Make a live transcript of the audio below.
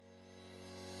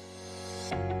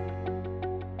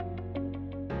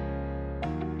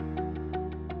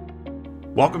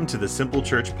Welcome to the Simple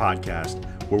Church Podcast,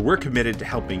 where we're committed to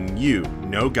helping you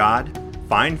know God,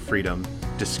 find freedom,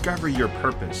 discover your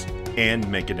purpose, and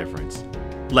make a difference.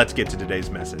 Let's get to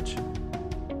today's message.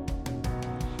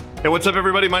 Hey, what's up,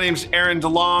 everybody? My name's Aaron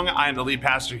DeLong. I'm the lead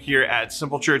pastor here at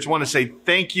Simple Church. I want to say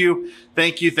thank you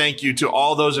to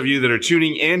all those of you that are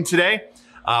tuning in today.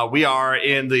 We are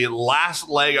in the last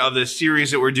leg of this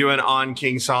series that we're doing on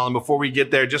King Solomon. Before we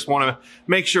get there, just want to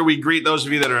make sure we greet those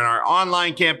of you that are in our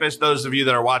online campus, those of you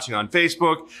that are watching on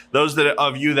Facebook, those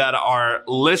of you that are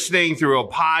listening through a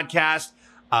podcast.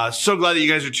 So glad that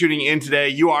you guys are tuning in today.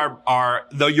 You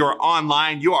though you're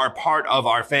online, you are part of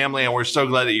our family, and we're so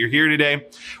glad that you're here today.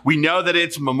 We know that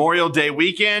it's Memorial Day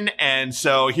weekend, and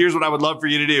so here's what I would love for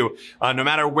you to do. No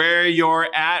matter where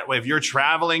you're at, if you're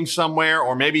traveling somewhere,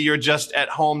 or maybe you're just at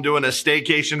home doing a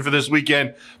staycation for this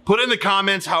weekend, put in the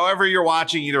comments, however you're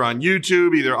watching, either on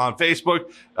YouTube, either on Facebook,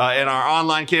 in our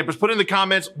online campus, put in the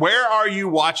comments, where are you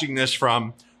watching this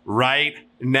from right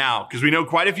now? Because we know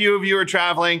quite a few of you are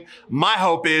traveling. My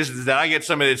hope is that I get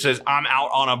somebody that says, I'm out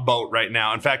on a boat right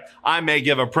now. In fact, I may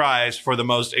give a prize for the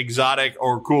most exotic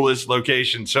or coolest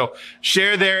location. So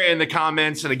share there in the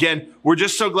comments. And again, we're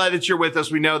just so glad that you're with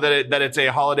us. We know that it's a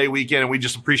holiday weekend, and we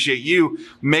just appreciate you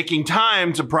making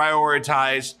time to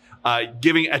prioritize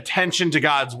giving attention to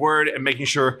God's word and making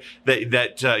sure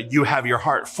that you have your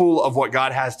heart full of what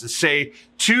God has to say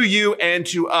to you and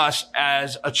to us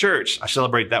as a church. I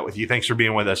celebrate that with you. Thanks for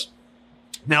being with us.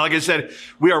 Now, like I said,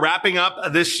 we are wrapping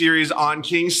up this series on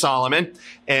King Solomon,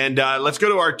 and let's go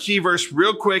to our key verse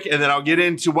real quick, and then I'll get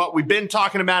into what we've been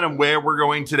talking about and where we're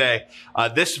going today.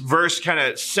 This verse kind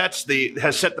of has set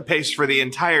the pace for the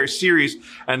entire series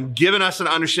and given us an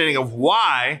understanding of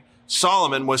why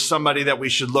Solomon was somebody that we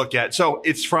should look at. So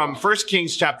it's from 1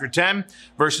 Kings chapter 10,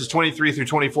 verses 23 through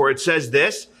 24. It says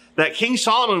this, that King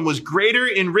Solomon was greater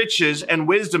in riches and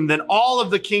wisdom than all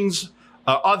of the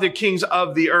other kings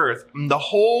of the earth. The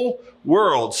whole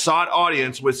world sought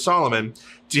audience with Solomon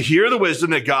to hear the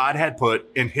wisdom that God had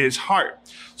put in his heart.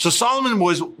 So Solomon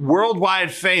was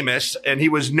worldwide famous, and he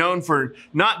was known for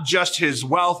not just his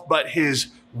wealth, but his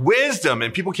wisdom,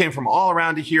 and people came from all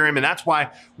around to hear him. And that's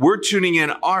why we're tuning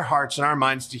in our hearts and our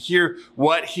minds to hear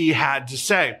what he had to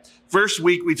say. First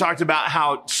week, we talked about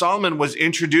how Solomon was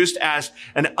introduced as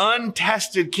an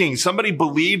untested king. Somebody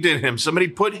believed in him. Somebody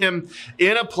put him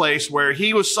in a place where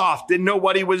he was soft, didn't know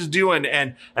what he was doing,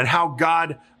 and how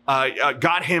God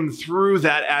got him through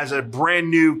that as a brand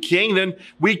new king. Then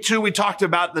week 2, we talked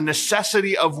about the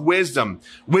necessity of wisdom.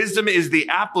 Wisdom is the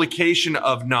application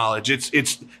of knowledge.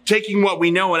 It's taking what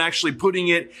we know and actually putting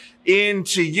it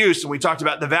into use. And we talked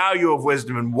about the value of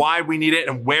wisdom and why we need it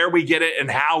and where we get it and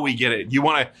how we get it. You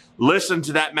want to listen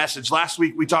to that message. Last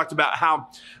week, we talked about how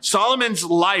Solomon's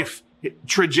life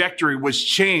trajectory was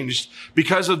changed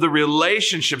because of the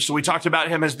relationship. So we talked about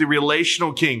him as the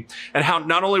relational king, and how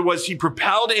not only was he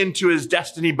propelled into his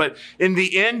destiny, but in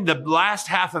the end, the last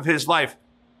half of his life,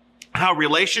 how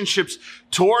relationships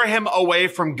tore him away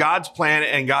from God's plan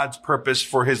and God's purpose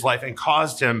for his life and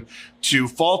caused him to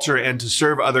falter and to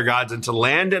serve other gods and to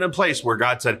land in a place where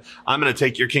God said, I'm going to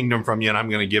take your kingdom from you and I'm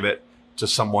going to give it to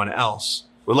someone else.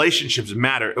 Relationships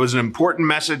matter. It was an important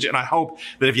message, and I hope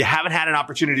that if you haven't had an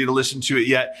opportunity to listen to it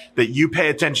yet, that you pay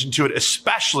attention to it,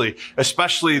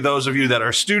 especially those of you that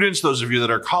are students, those of you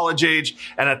that are college age,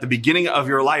 and at the beginning of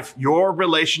your life, your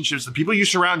relationships, the people you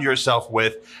surround yourself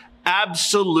with,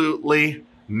 absolutely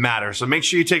matter. So make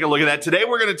sure you take a look at that. Today,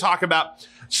 we're going to talk about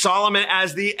Solomon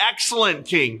as the excellent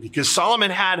king, because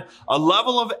Solomon had a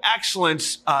level of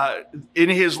excellence in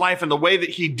his life and the way that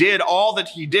he did all that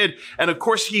he did. And of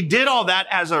course, he did all that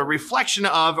as a reflection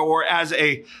of, or as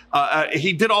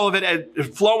he did all of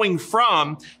it flowing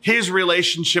from his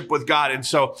relationship with God. And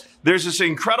so there's this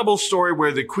incredible story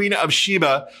where the Queen of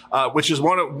Sheba, which is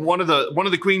one of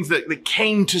the queens that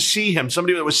came to see him,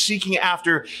 somebody that was seeking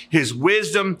after his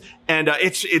wisdom. And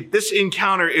this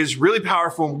encounter is really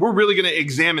powerful. And we're really going to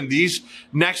examine these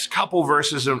next couple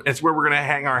verses, and it's where we're going to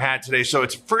hang our hat today. So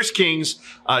it's 1 Kings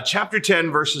chapter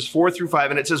 10, verses 4 through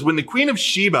 5. And it says, when the Queen of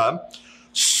Sheba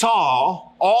saw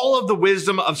all of the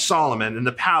wisdom of Solomon in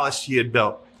the palace he had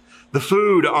built, the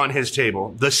food on his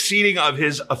table, the seating of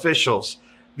his officials,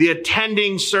 the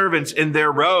attending servants in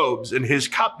their robes and his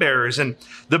cupbearers, and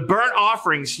the burnt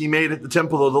offerings he made at the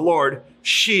temple of the Lord,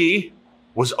 she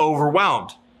was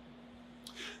overwhelmed.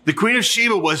 The Queen of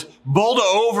Sheba was bowled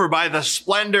over by the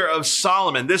splendor of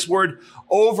Solomon. This word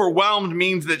overwhelmed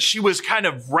means that she was kind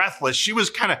of breathless. She was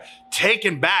kind of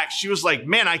taken back. She was like,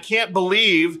 man, I can't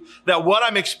believe that what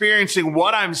I'm experiencing,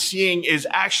 what I'm seeing is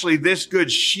actually this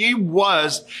good. She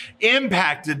was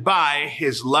impacted by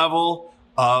his level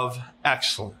of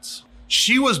excellence.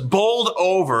 She was bowled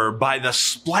over by the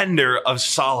splendor of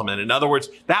Solomon. In other words,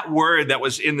 that word that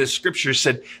was in the scripture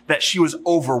said that she was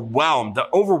overwhelmed. The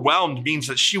overwhelmed means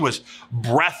that she was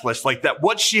breathless, like that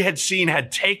what she had seen had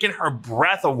taken her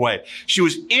breath away. She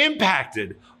was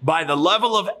impacted by the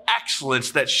level of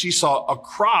excellence that she saw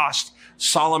across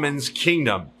Solomon's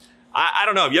kingdom. I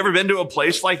don't know. Have you ever been to a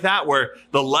place like that where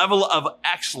the level of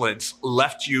excellence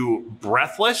left you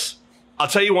breathless? I'll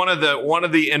tell you one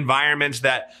of the environments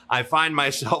that I find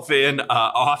myself in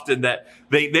often, that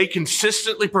they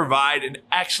consistently provide an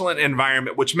excellent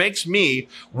environment, which makes me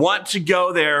want to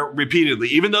go there repeatedly.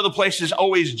 Even though the place is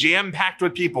always jam-packed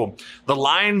with people, the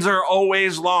lines are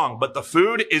always long, but the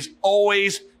food is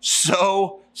always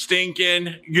so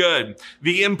stinking good.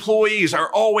 The employees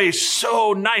are always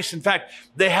so nice. In fact,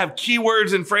 they have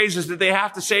keywords and phrases that they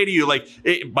have to say to you. Like,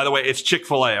 by the way, it's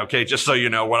Chick-fil-A, okay? Just so you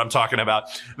know what I'm talking about.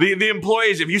 The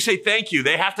employees, if you say thank you,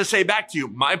 they have to say back to you,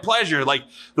 my pleasure. Like,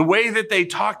 the way that they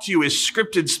talk to you is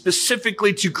scripted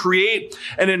specifically to create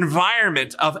an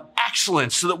environment of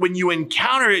excellence so that when you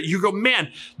encounter it, you go,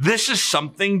 man, this is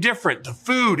something different. The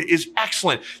food is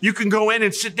excellent. You can go in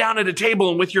and sit down at a table,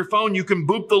 and with your phone, you can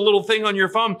boop the little thing on your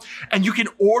phone and you can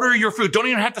order your food. Don't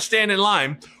even have to stand in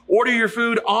line. Order your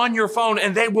food on your phone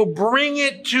and they will bring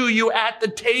it to you at the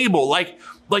table like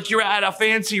you're at a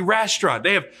fancy restaurant.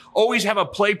 They always have a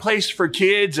play place for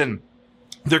kids, and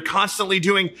they're constantly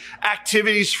doing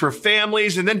activities for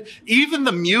families. And then even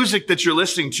the music that you're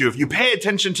listening to, if you pay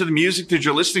attention to the music that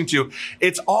you're listening to,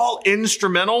 it's all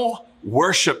instrumental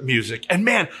worship music. And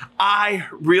man, I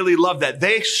really love that.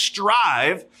 They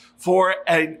strive for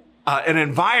an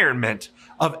environment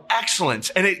of excellence,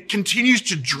 and it continues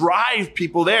to drive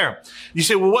people there. You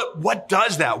say, well, what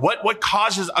does that? What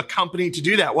causes a company to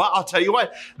do that? Well, I'll tell you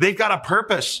what, they've got a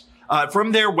purpose.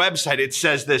 From their website, it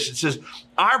says this. It says,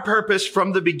 our purpose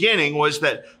from the beginning was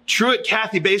that Truett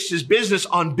Cathy based his business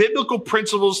on biblical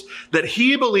principles that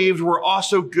he believed were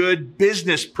also good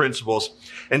business principles.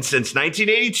 And since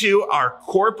 1982, our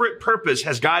corporate purpose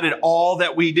has guided all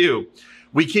that we do.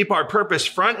 We keep our purpose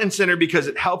front and center because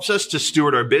it helps us to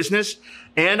steward our business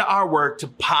and our work to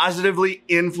positively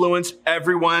influence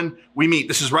everyone we meet.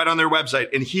 This is right on their website.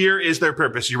 And here is their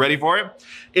purpose. You ready for it?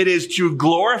 It is to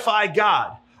glorify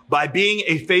God by being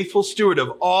a faithful steward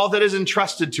of all that is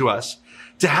entrusted to us,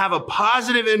 to have a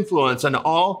positive influence on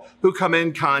all who come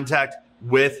in contact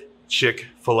with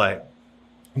Chick-fil-A.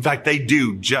 In fact, they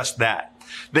do just that.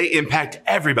 They impact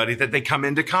everybody that they come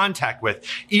into contact with.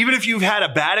 Even if you've had a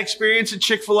bad experience at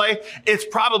Chick-fil-A, it's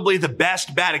probably the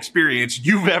best bad experience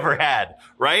you've ever had,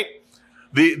 right?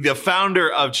 The founder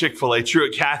of Chick-fil-A,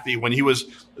 Truett Cathy, when he was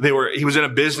in a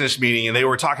business meeting and they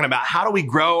were talking about how do we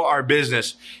grow our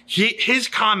business, his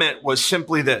comment was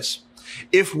simply this: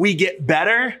 if we get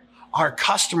better, our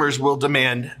customers will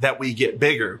demand that we get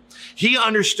bigger. He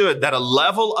understood that a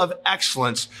level of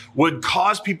excellence would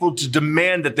cause people to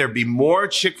demand that there be more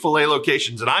Chick-fil-A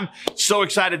locations. And I'm so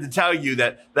excited to tell you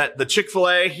that the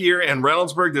Chick-fil-A here in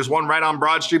Reynoldsburg, there's one right on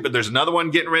Broad Street, but there's another one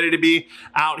getting ready to be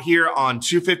out here on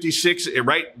 256,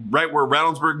 right where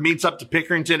Reynoldsburg meets up to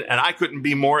Pickerington. And I couldn't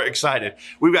be more excited.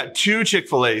 We've got 2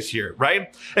 Chick-fil-A's here,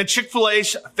 right? And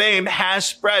Chick-fil-A's fame has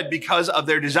spread because of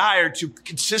their desire to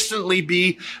consistently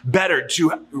be better,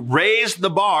 to raise the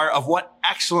bar of what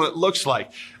excellent looks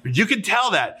like. You can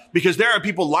tell that because there are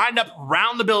people lined up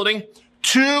around the building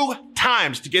 2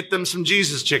 times to get them some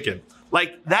Jesus chicken.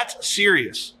 Like, that's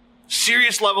serious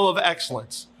level of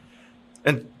excellence.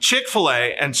 And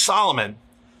Chick-fil-A and Solomon,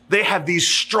 they have these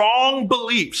strong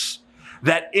beliefs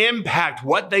that impact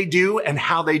what they do and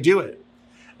how they do it.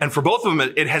 And for both of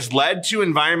them, it has led to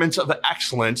environments of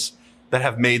excellence that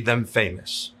have made them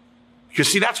famous. Because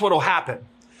see, that's what will happen.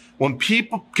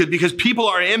 Because people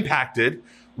are impacted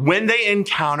when they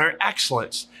encounter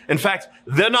excellence. In fact,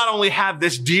 they'll not only have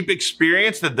this deep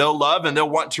experience that they'll love and they'll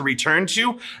want to return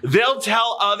to, they'll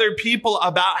tell other people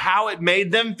about how it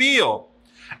made them feel.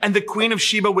 And the Queen of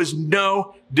Sheba was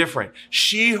no different.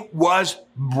 She was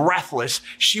breathless.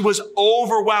 She was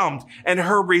overwhelmed. And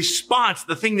her response,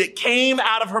 the thing that came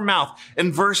out of her mouth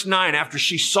in verse 9, after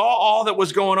she saw all that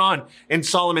was going on in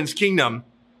Solomon's kingdom,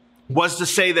 was to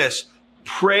say this: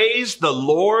 praise the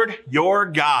Lord your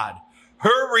God.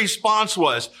 Her response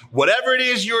was, whatever it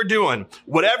is you're doing,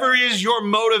 whatever is your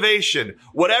motivation,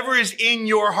 whatever is in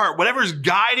your heart, whatever is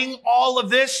guiding all of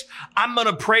this, I'm going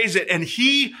to praise it. And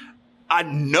he,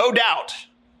 no doubt,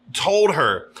 told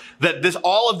her that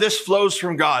all of this flows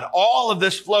from God. All of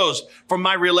this flows from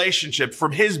my relationship,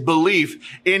 from his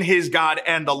belief in his God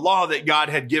and the law that God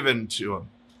had given to him.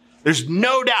 There's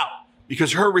no doubt,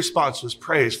 because her response was,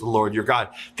 praise the Lord your God.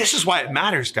 This is why it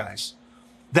matters, guys.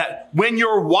 That when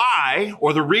your why,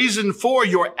 or the reason for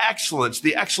your excellence,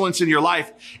 the excellence in your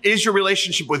life, is your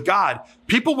relationship with God,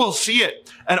 people will see it.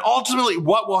 And ultimately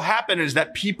what will happen is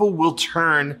that people will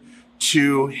turn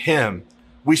to him.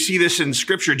 We see this in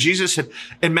scripture. Jesus said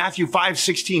in Matthew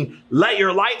 5:16, let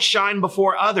your light shine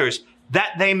before others,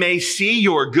 that they may see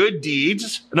your good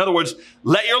deeds. In other words,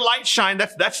 let your light shine.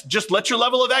 That's just let your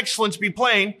level of excellence be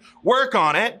plain. Work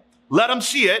on it. Let them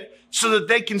see it so that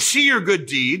they can see your good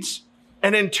deeds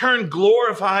and in turn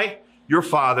glorify your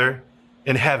Father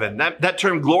in heaven. That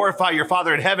term, glorify your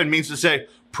Father in heaven, means to say,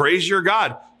 praise your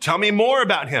God. Tell me more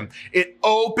about him. It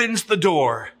opens the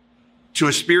door to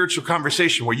a spiritual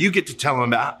conversation where you get to tell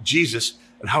them about Jesus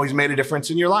and how he's made a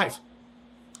difference in your life.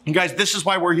 And guys, this is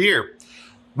why we're here.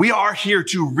 We are here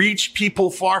to reach people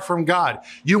far from God.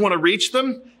 You want to reach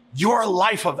them? Your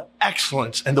life of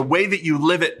excellence and the way that you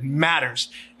live it matters.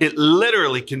 It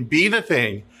literally can be the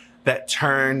thing that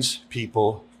turns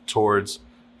people towards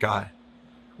God.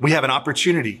 We have an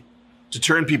opportunity to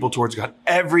turn people towards God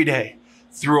every day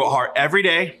through our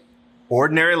everyday,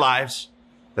 ordinary lives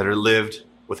that are lived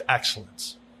with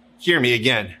excellence. Hear me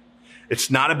again. It's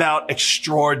not about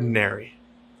extraordinary.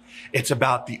 It's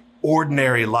about the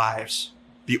ordinary lives,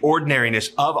 the ordinariness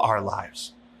of our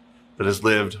lives that is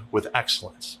lived with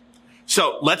excellence.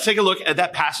 So let's take a look at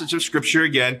that passage of scripture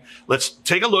again. Let's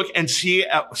take a look and see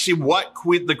what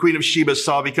the Queen of Sheba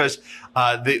saw, because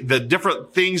the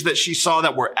different things that she saw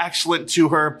that were excellent to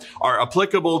her are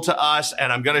applicable to us.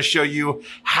 And I'm going to show you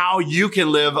how you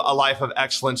can live a life of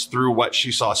excellence through what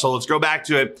she saw. So let's go back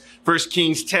to it. 1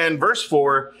 Kings 10 verse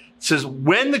 4 says,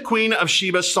 when the Queen of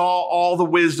Sheba saw all the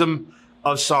wisdom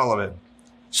of Solomon.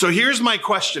 So here's my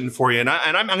question for you. And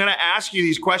I'm going to ask you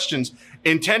these questions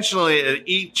intentionally at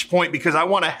each point, because I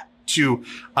want to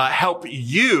help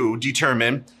you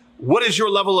determine what is your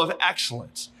level of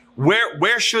excellence.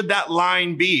 Where should that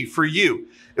line be for you?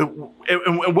 And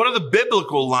what are the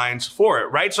biblical lines for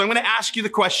it, right? So I'm going to ask you the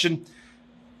question,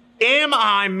 am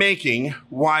I making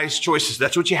wise choices?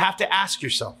 That's what you have to ask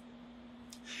yourself.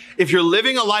 If you're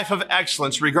living a life of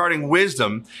excellence regarding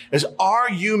wisdom, are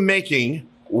you making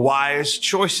wise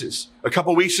choices? A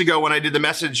couple weeks ago when I did the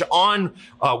message on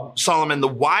Solomon, the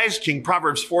wise king,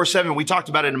 Proverbs 4:7, we talked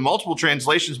about it in multiple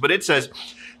translations, but it says,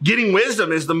 getting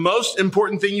wisdom is the most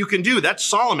important thing you can do. That's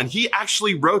Solomon. He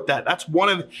actually wrote that. That's one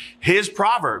of his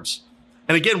Proverbs.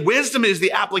 And again, wisdom is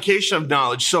the application of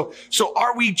knowledge. So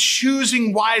are we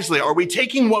choosing wisely? Are we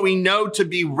taking what we know to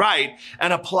be right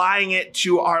and applying it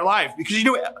to our life? Because,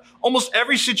 almost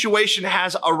every situation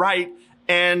has a right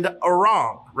and a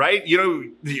wrong, right?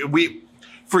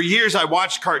 For years, I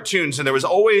watched cartoons, and there was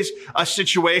always a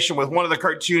situation with one of the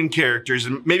cartoon characters,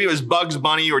 and maybe it was Bugs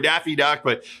Bunny or Daffy Duck,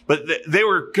 but they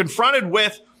were confronted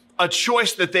with a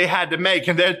choice that they had to make.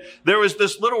 And then there was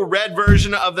this little red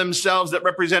version of themselves that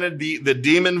represented the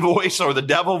demon voice or the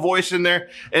devil voice in their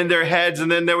heads.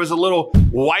 And then there was a little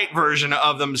white version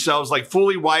of themselves, like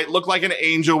fully white, looked like an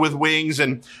angel with wings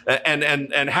and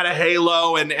had a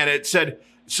halo. And it said,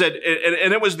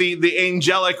 and it was the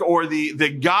angelic or the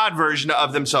God version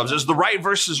of themselves. It was the right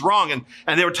versus wrong.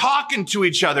 And they were talking to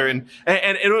each other. And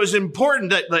it was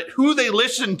important that who they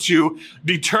listened to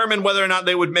determined whether or not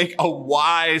they would make a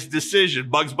wise decision.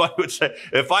 Bugs Bunny would say,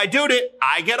 if I do it,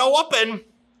 I get a whooping.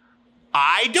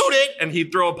 I do it. And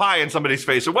he'd throw a pie in somebody's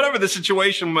face or whatever the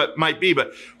situation might be.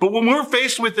 But when we're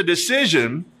faced with the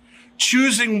decision,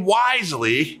 choosing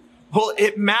wisely, well,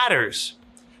 it matters.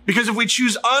 Because if we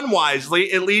choose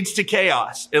unwisely, it leads to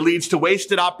chaos. It leads to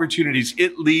wasted opportunities.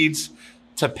 It leads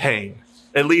to pain.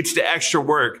 It leads to extra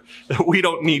work that we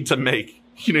don't need to make.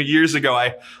 Years ago,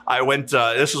 I went,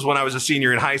 this was when I was a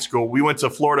senior in high school. We went to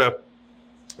Florida,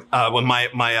 when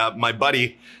my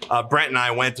buddy, Brent, and I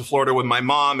went to Florida with my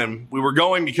mom, and we were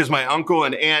going because my uncle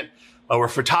and aunt were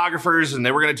photographers, and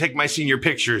they were going to take my senior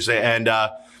pictures. And,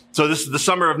 so this is the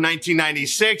summer of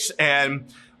 1996, and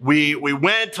we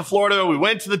went to Florida, we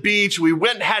went to the beach, we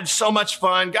went and had so much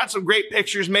fun, got some great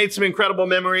pictures, made some incredible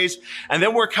memories, and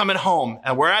then we're coming home,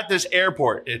 and we're at this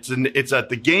airport. It's at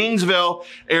the Gainesville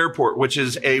Airport, which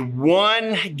is a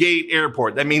one-gate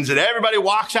airport. That means that everybody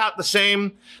walks out the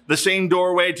same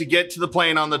doorway to get to the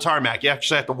plane on the tarmac. You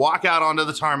actually have to walk out onto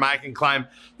the tarmac and climb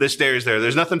the stairs there.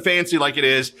 There's nothing fancy like it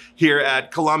is here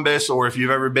at Columbus, or if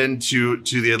you've ever been to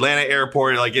the Atlanta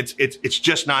airport, like it's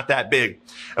just not that big.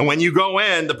 And when you go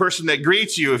in, the person that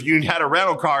greets you, if you had a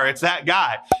rental car, it's that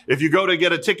guy. If you go to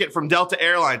get a ticket from Delta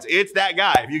Airlines, it's that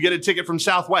guy. If you get a ticket from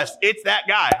Southwest, it's that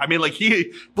guy. I mean,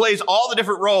 he plays all the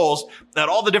different roles at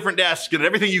all the different desks and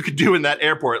everything you could do in that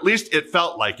airport. At least it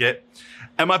felt like it.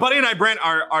 And my buddy and I, Brent,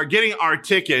 are getting our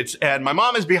tickets, and my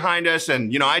mom is behind us,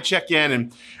 and, I check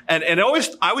in, and I always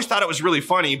thought it was really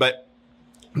funny, but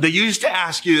they used to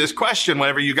ask you this question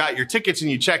whenever you got your tickets and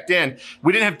you checked in.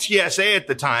 We didn't have TSA at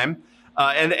the time.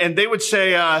 And they would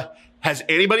say, has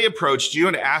anybody approached you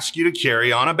and asked you to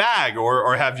carry on a bag,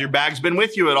 or have your bags been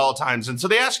with you at all times? And so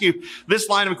they ask you this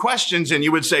line of questions, and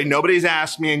you would say, nobody's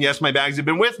asked me, and yes, my bags have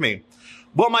been with me.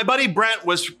 Well, my buddy Brent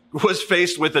was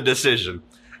faced with a decision,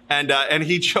 and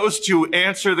he chose to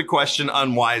answer the question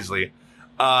unwisely.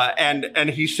 And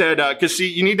he said, cause see,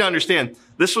 you need to understand,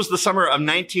 this was the summer of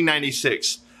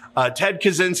 1996. Ted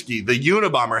Kaczynski, the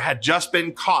Unabomber, had just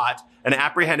been caught and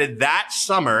apprehended that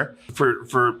summer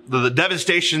for the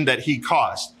devastation that he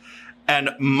caused. And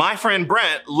my friend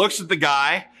Brent looks at the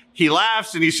guy, he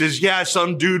laughs, and he says, yeah,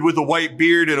 some dude with a white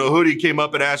beard and a hoodie came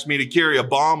up and asked me to carry a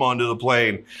bomb onto the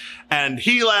plane. And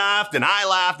he laughed, and I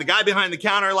laughed, the guy behind the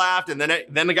counter laughed, and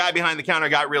then the guy behind the counter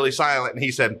got really silent, and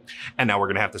he said, and now we're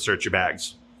gonna have to search your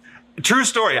bags. True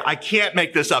story. I can't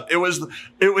make this up. It was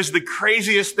the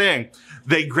craziest thing.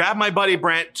 They grabbed my buddy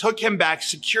Brent, took him back.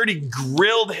 Security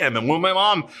grilled him. And when my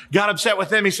mom got upset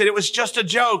with him, he said it was just a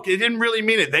joke. They didn't really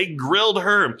mean it. They grilled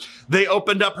her. They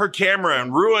opened up her camera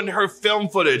and ruined her film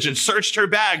footage and searched her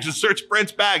bags and searched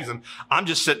Brent's bags. And I'm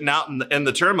just sitting out in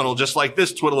the terminal just like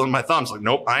this, twiddling my thumbs. Like,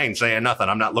 nope, I ain't saying nothing.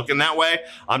 I'm not looking that way.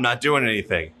 I'm not doing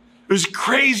anything. It was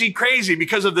crazy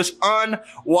because of this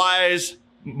unwise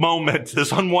moment,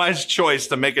 this unwise choice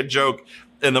to make a joke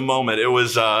in the moment. It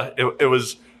was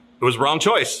wrong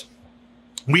choice.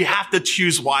 We have to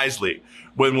choose wisely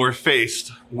when we're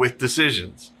faced with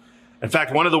decisions. In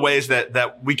fact, one of the ways that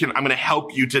I'm going to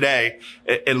help you today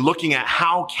in looking at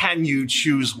how can you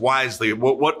choose wisely?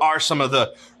 What are some of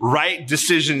the right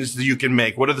decisions that you can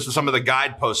make? What are some of the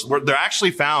guideposts? They're actually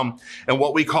found in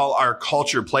what we call our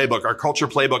culture playbook. Our culture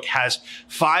playbook has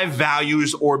 5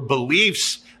 values or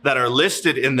beliefs that are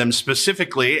listed in them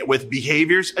specifically with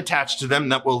behaviors attached to them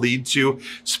that will lead to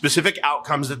specific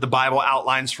outcomes that the Bible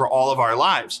outlines for all of our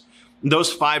lives. And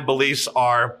those 5 beliefs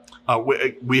are,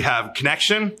 we have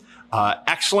connection,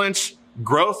 excellence,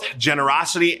 growth,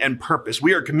 generosity, and purpose.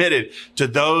 We are committed to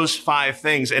those 5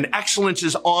 things, and excellence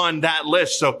is on that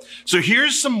list. So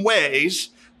here's some ways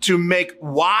to make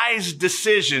wise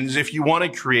decisions if you want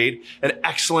to create an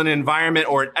excellent environment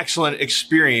or an excellent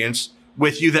experience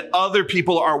with you that other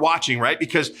people are watching, right?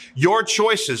 Because your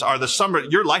choices are the summary.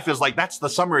 Your life is that's the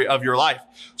summary of your life.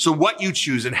 So what you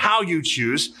choose and how you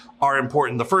choose are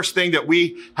important. The first thing that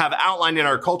we have outlined in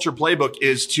our culture playbook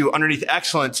is underneath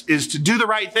excellence, is to do the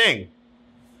right thing.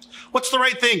 What's the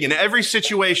right thing in every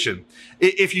situation?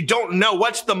 If you don't know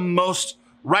what's the most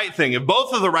right thing, if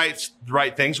both of the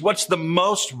right things, what's the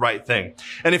most right thing?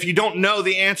 And if you don't know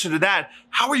the answer to that,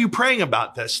 how are you praying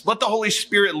about this? Let the Holy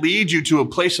Spirit lead you to a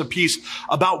place of peace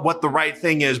about what the right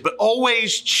thing is, but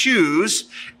always choose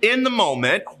in the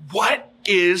moment what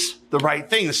is the right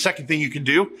thing. The second thing you can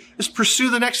do is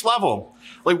pursue the next level.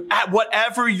 At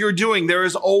whatever you're doing, there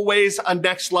is always a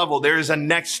next level. There is a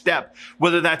next step,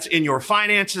 whether that's in your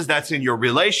finances, that's in your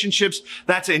relationships,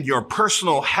 that's in your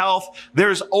personal health.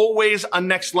 There's always a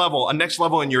next level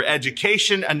in your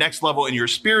education, a next level in your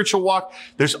spiritual walk.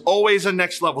 There's always a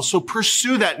next level. So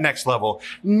pursue that next level.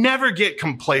 Never get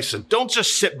complacent. Don't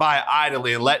just sit by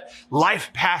idly and let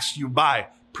life pass you by.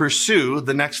 Pursue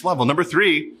the next level. Number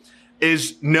 3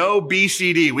 is no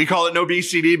BCD. We call it no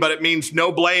BCD, but it means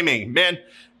no blaming. Man,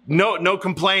 no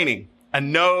complaining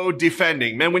and no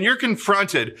defending. Man, when you're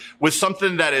confronted with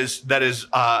something that is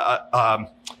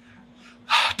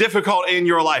difficult in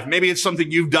your life, maybe it's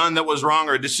something you've done that was wrong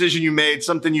or a decision you made,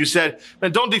 something you said,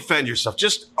 man, don't defend yourself.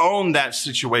 Just own that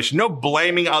situation. No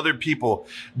blaming other people.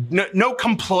 No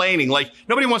complaining.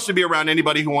 Nobody wants to be around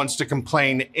anybody who wants to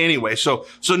complain anyway. So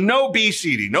no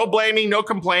BCD, no blaming, no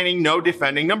complaining, no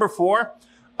defending. Number 4,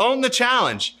 own the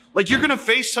challenge. You're going to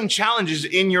face some challenges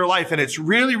in your life, and it's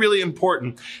really, really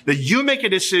important that you make a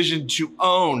decision to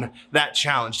own that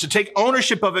challenge. To take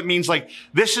ownership of it means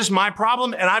this is my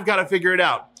problem and I've got to figure it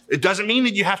out. It doesn't mean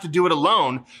that you have to do it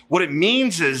alone. What it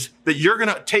means is that you're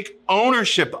going to take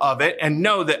ownership of it and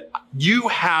know that you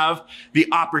have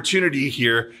the opportunity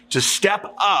here to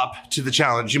step up to the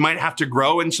challenge. You might have to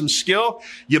grow in some skill.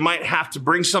 You might have to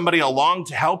bring somebody along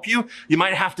to help you. You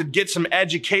might have to get some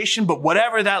education, but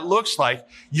whatever that looks like,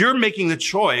 you're making the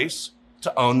choice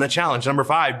to own the challenge. Number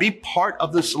 5, be part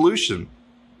of the solution.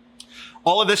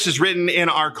 All of this is written in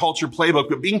our culture playbook,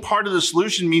 but being part of the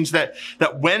solution means that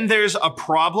when there's a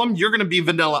problem, you're going to be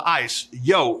vanilla ice.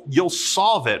 You'll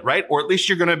solve it, right? Or at least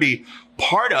you're going to be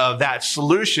part of that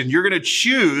solution. You're going to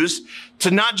choose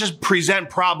to not just present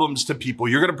problems to people.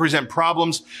 You're going to present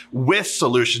problems with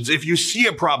solutions. If you see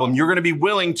a problem, you're going to be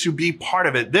willing to be part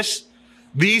of it.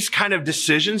 These kind of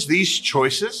decisions, these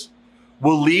choices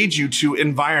will lead you to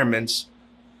environments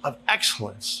of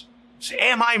excellence. So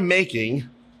am I making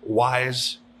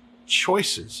wise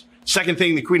choices? Second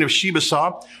thing the Queen of Sheba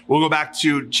saw, we'll go back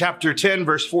to chapter 10,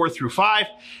 verse 4 through 5.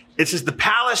 It says, the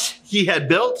palace he had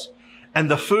built and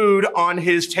the food on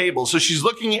his table. So she's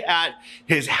looking at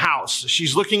his house.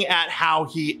 She's looking at how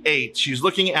he ate. She's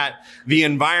looking at the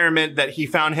environment that he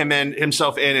found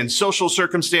himself in social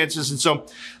circumstances. And so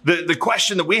the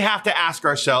question that we have to ask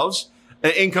ourselves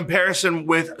in comparison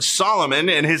with Solomon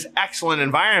and his excellent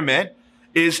environment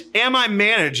is, am I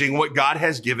managing what God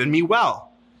has given me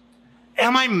well?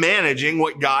 Am I managing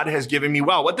what God has given me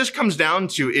well? What this comes down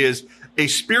to is a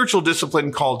spiritual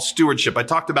discipline called stewardship. I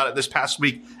talked about it this past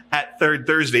week at Third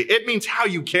Thursday. It means how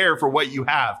you care for what you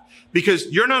have,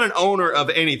 because you're not an owner of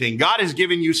anything. God has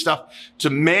given you stuff to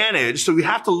manage. So we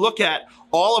have to look at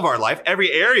all of our life,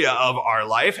 every area of our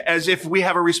life, as if we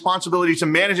have a responsibility to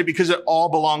manage it, because it all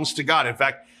belongs to God. In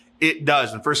fact, it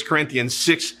does. In 1 Corinthians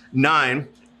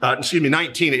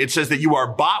 19, it says that you are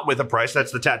bought with a price.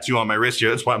 That's the tattoo on my wrist here.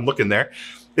 That's why I'm looking there.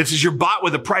 It says you're bought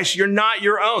with a price. You're not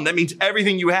your own. That means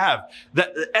everything you have,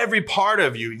 that every part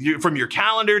of you, from your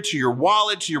calendar to your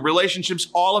wallet to your relationships,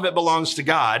 all of it belongs to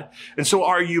God. And so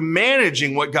are you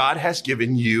managing what God has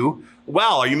given you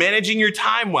well? Are you managing your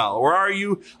time well? Or are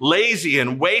you lazy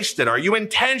and wasted? Are you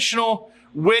intentional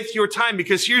with your time?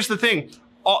 Because here's the thing.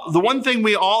 The one thing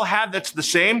we all have that's the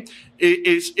same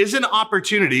isn't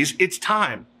opportunities, it's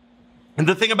time. And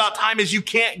the thing about time is you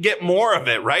can't get more of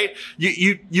it, right?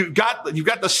 You've got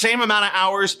the same amount of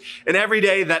hours in every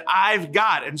day that I've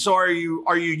got. And so are you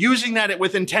using that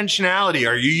with intentionality?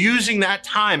 Are you using that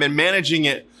time and managing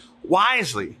it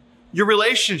wisely? Your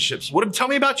relationships. Tell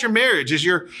me about your marriage. Is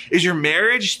your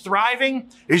marriage thriving?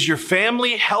 Is your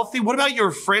family healthy? What about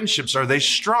your friendships? Are they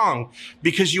strong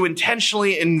because you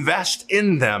intentionally invest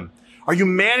in them? Are you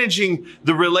managing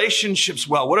the relationships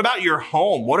well? What about your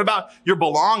home? What about your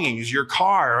belongings, your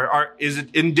car? Is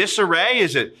it in disarray?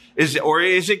 Is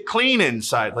it clean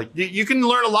inside? Like, you can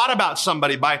learn a lot about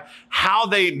somebody by how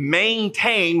they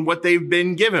maintain what they've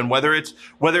been given, whether it's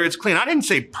clean. I didn't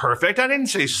say perfect. I didn't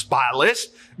say spotless.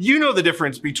 You know the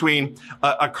difference between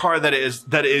a car that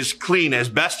is clean as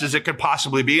best as it could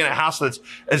possibly be, and a house that's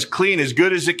as clean, as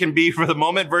good as it can be for the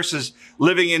moment, versus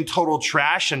living in total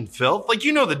trash and filth. Like,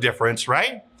 you know the difference,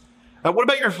 right? What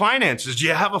about your finances? Do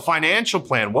you have a financial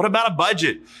plan? What about a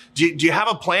budget? Do you have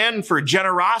a plan for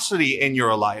generosity in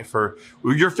your life, or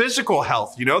your physical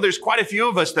health? You know, there's quite a few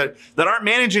of us that aren't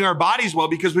managing our bodies well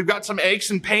because we've got some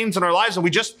aches and pains in our lives, and we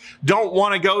just don't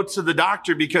want to go to the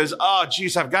doctor because, oh,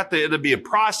 geez, it'll be a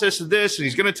process of this, and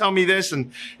he's going to tell me this,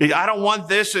 and I don't want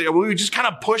this. We just kind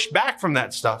of push back from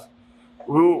that stuff.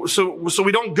 So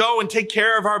we don't go and take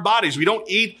care of our bodies. We don't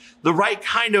eat the right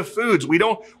kind of foods. We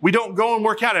don't go and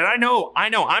work out. And I know,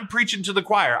 I'm preaching to the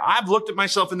choir. I've looked at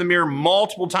myself in the mirror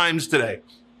multiple times today,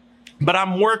 but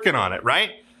I'm working on it,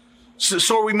 right?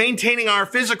 So are we maintaining our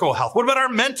physical health? What about our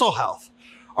mental health?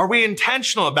 Are we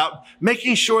intentional about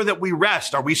making sure that we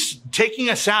rest? Are we taking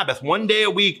a Sabbath one day a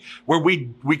week where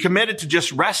we committed to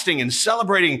just resting and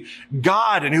celebrating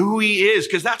God and who he is?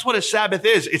 Because that's what a Sabbath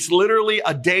is. It's literally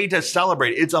a day to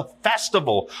celebrate. It's a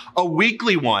festival, a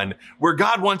weekly one where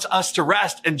God wants us to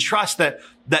rest and trust that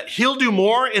he'll do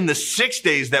more in the 6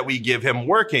 days that we give him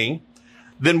working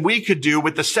than we could do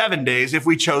with the 7 days if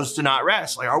we chose to not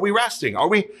rest. Like, are we resting? Are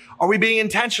we being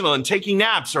intentional and taking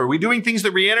naps? Or are we doing things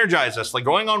that re-energize us, like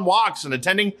going on walks and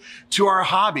attending to our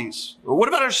hobbies? Or what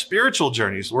about our spiritual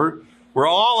journeys? We're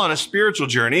all on a spiritual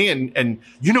journey, and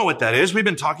you know what that is. We've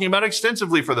been talking about it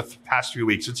extensively for the past few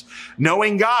weeks. It's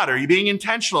knowing God. Are you being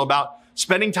intentional about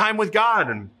spending time with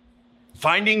God and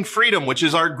finding freedom, which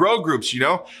is our grow groups? You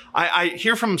know, I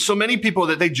hear from so many people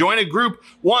that they join a group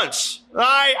once.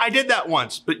 I did that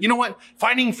once, but you know what?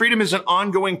 Finding freedom is an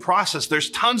ongoing process. There's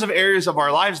tons of areas of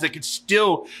our lives that could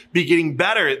still be getting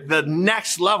better, the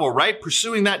next level, right?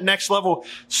 Pursuing that next level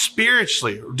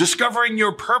spiritually, discovering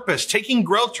your purpose, taking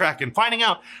growth track and finding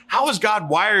out how has God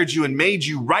wired you and made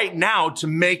you right now to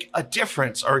make a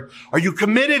difference? Are you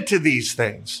committed to these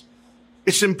things?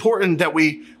 It's important that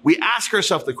we ask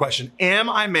ourselves the question, am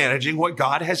I managing what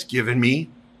God has given me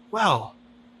well?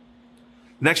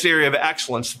 The next area of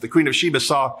excellence that the Queen of Sheba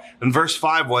saw in verse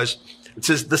 5 was, it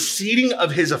says, the seating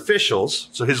of his officials,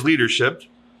 so his leadership,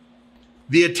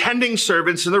 the attending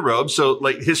servants in the robes, so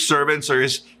like his servants or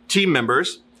his team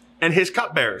members, and his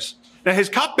cupbearers. Now, his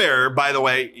cupbearer, by the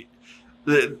way,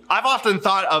 I've often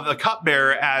thought of a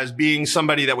cupbearer as being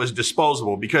somebody that was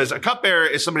disposable, because a cupbearer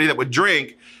is somebody that would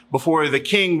drink before the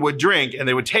king would drink, and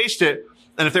they would taste it.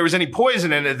 And if there was any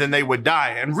poison in it, then they would die.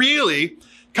 And really,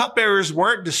 cupbearers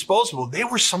weren't disposable. They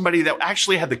were somebody that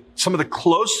actually had some of the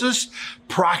closest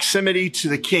proximity to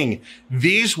the king.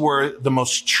 These were the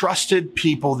most trusted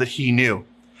people that he knew,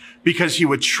 because he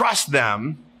would trust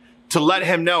them to let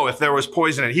him know if there was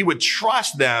poison in it. He would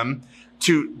trust them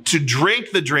to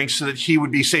drink the drink so that he would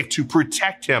be safe, to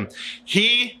protect him.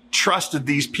 He trusted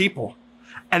these people.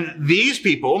 And these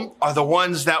people are the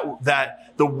ones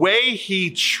that the way he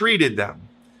treated them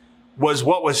was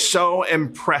what was so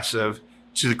impressive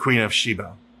to the Queen of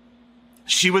Sheba.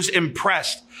 She was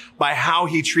impressed by how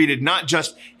he treated not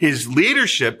just his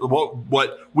leadership,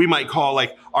 what we might call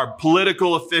like our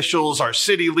political officials, our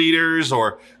city leaders,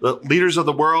 or the leaders of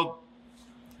the world.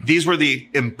 These were the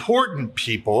important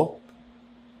people,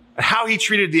 and how he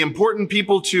treated the important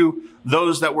people to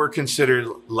those that were considered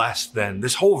less than.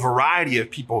 This whole variety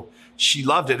of people, she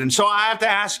loved it. And so I have to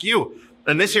ask you,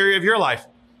 in this area of your life,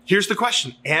 here's the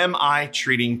question: am I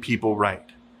treating people right?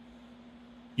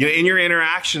 You know, in your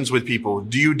interactions with people,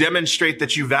 do you demonstrate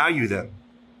that you value them?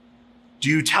 Do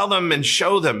you tell them and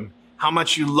show them how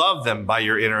much you love them by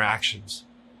your interactions?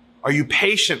 Are you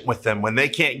patient with them when they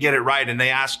can't get it right and they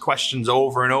ask questions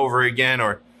over and over again,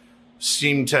 or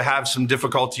seem to have some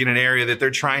difficulty in an area that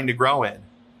they're trying to grow in?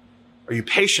 Are you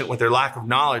patient with their lack of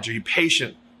knowledge? Are you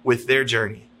patient with their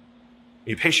journey?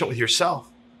 Are you patient with yourself?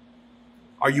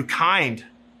 Are you kind?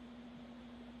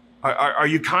 Are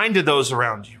you kind to those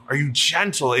around you? Are you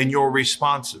gentle in your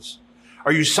responses?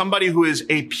 Are you somebody who is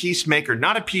a peacemaker,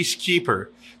 not a peacekeeper?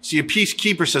 See, a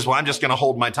peacekeeper says, well, I'm just going to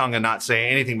hold my tongue and not say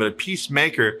anything. But a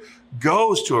peacemaker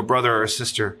goes to a brother or a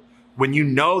sister when you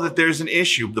know that there's an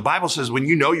issue. The Bible says when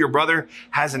you know your brother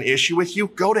has an issue with you,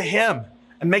 go to him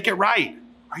and make it right.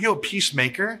 Are you a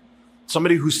peacemaker?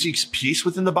 Somebody who seeks peace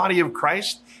within the body of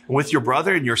Christ and with your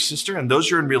brother and your sister and those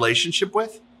you're in relationship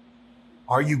with?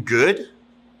 Are you good?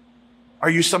 Are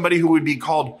you somebody who would be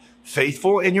called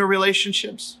faithful in your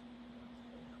relationships?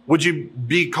 Would you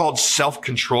be called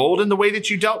self-controlled in the way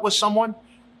that you dealt with someone?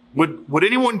 Would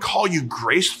anyone call you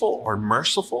graceful or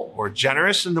merciful or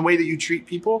generous in the way that you treat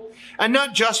people? And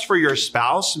not just for your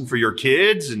spouse and for your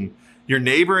kids and your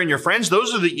neighbor and your friends.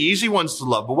 Those are the easy ones to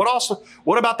love. But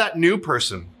what about that new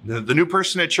person, the new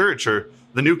person at church, or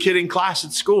the new kid in class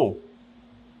at school?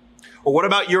 Or what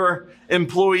about your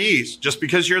employees? Just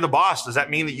because you're the boss, does that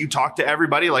mean that you talk to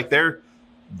everybody like they're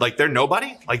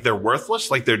nobody, like they're worthless,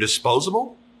 like they're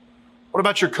disposable? What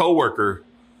about your coworker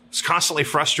who's constantly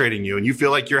frustrating you and you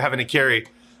feel like you're having to carry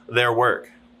their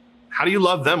work? How do you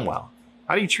love them well?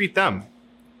 How do you treat them?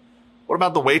 What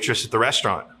about the waitress at the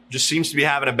restaurant? Just seems to be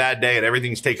having a bad day and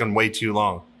everything's taken way too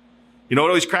long. You know, it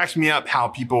always cracks me up how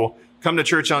people come to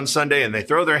church on Sunday and they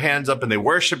throw their hands up and they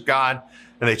worship God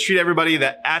and they treat everybody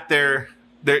that they're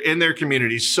in their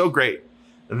community so great.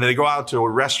 And then they go out to a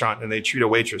restaurant and they treat a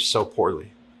waitress so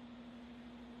poorly.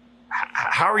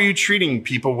 How are you treating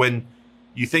people when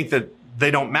you think that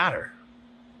they don't matter?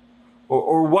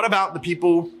 Or what about the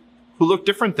people who look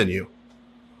different than you?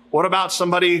 What about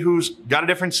somebody who's got a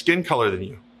different skin color than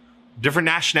you, different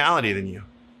nationality than you?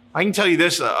 I can tell you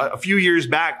this, a few years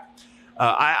back,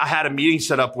 I had a meeting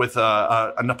set up with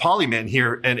a Nepali man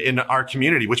here in our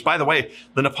community, which, by the way,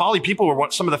 the Nepali people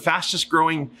were some of the fastest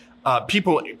growing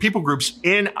people groups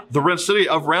in the city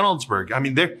of Reynoldsburg. I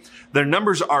mean, their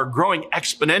numbers are growing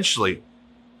exponentially.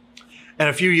 And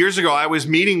a few years ago, I was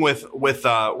meeting with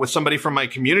somebody from my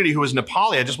community who was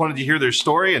Nepali. I just wanted to hear their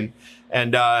story, and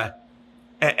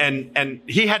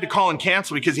he had to call and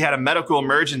cancel because he had a medical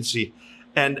emergency.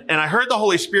 And I heard the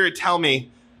Holy Spirit tell me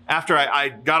after I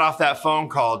got off that phone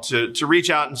call to reach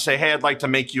out and say, hey, I'd like to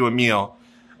make you a meal.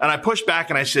 And I pushed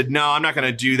back and I said, no, I'm not going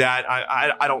to do that.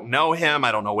 I don't know him.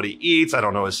 I don't know what he eats. I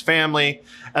don't know his family.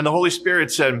 And the Holy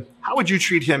Spirit said, how would you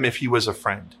treat him if he was a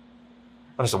friend?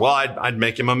 And I said, well, I'd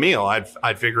make him a meal.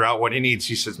 I'd figure out what he needs.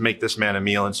 He says, make this man a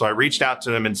meal. And so I reached out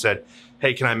to him and said,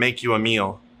 hey, can I make you a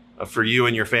meal for you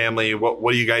and your family?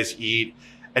 What do you guys eat?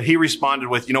 And he responded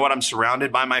with, you know what? I'm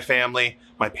surrounded by my family.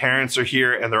 My parents are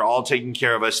here and they're all taking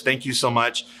care of us. Thank you so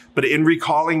much. But in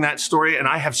recalling that story, and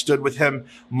I have stood with him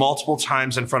multiple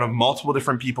times in front of multiple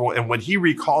different people. And when he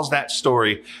recalls that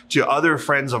story to other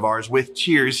friends of ours with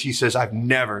tears, he says, I've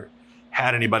never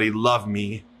had anybody love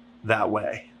me that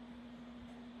way.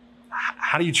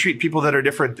 How do you treat people that are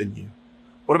different than you?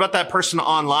 What about that person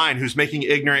online who's making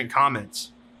ignorant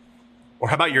comments? Or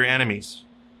how about your enemies?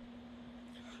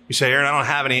 You say, Aaron, I don't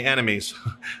have any enemies,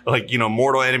 like,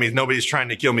 mortal enemies. Nobody's trying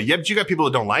to kill me. Yeah, but you got people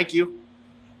that don't like you.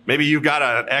 Maybe you've got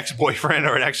an ex-boyfriend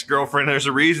or an ex-girlfriend. There's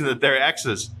a reason that they're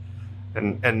exes.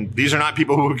 And these are not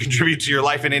people who contribute to your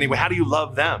life in any way. How do you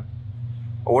love them?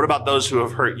 Or what about those who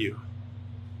have hurt you?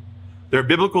 There are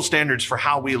biblical standards for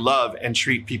how we love and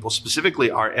treat people,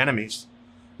 specifically our enemies,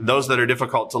 those that are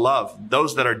difficult to love,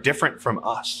 those that are different from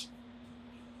us.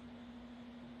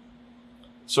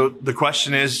 So the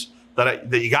question is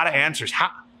that you got to answer is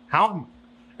how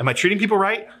am I treating people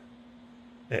right?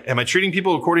 Am I treating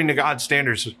people according to God's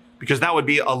standards? Because that would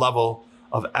be a level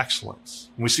of excellence.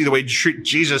 We see the way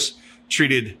Jesus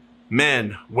treated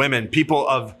men, women, people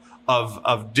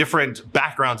of different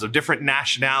backgrounds, of different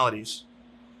nationalities.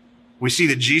 We see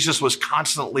that Jesus was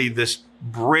constantly this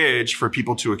bridge for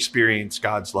people to experience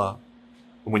God's love.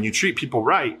 And when you treat people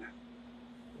right,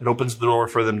 it opens the door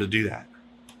for them to do that.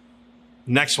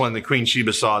 Next one, the Queen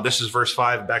Sheba saw. This is verse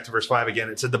 5, back to verse 5 again.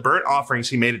 It said, the burnt offerings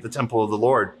he made at the temple of the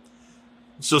Lord.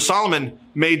 So Solomon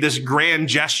made this grand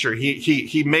gesture.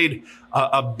 He made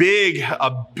a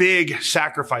big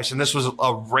sacrifice, and this was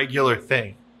a regular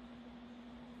thing.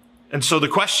 And so the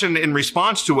question in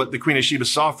response to what the Queen of Sheba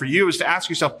saw for you is to ask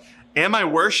yourself, am I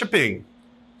worshiping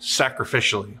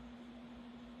sacrificially?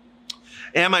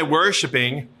 Am I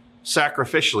worshiping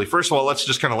sacrificially? First of all, let's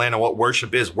just kind of land on what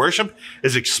worship is. Worship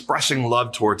is expressing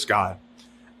love towards God.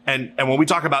 And when we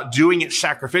talk about doing it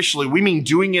sacrificially, we mean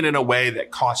doing it in a way that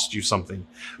costs you something.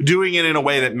 Doing it in a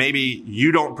way that maybe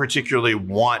you don't particularly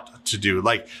want to do.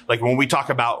 Like when we talk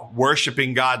about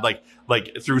worshiping God,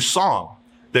 like through song.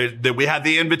 That we have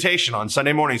the invitation on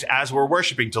Sunday mornings as we're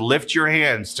worshiping to lift your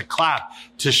hands, to clap,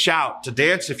 to shout, to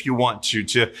dance if you want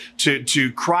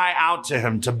to cry out to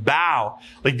him, to bow.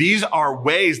 Like these are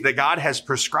ways that God has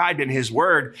prescribed in his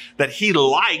word that he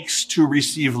likes to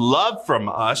receive love from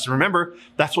us. And remember,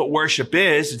 that's what worship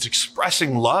is. It's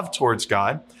expressing love towards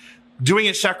God. Doing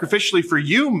it sacrificially for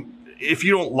you, if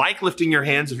you don't like lifting your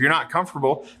hands, if you're not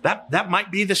comfortable, that might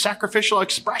be the sacrificial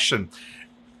expression.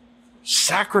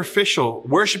 Worshiping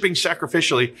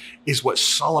sacrificially is what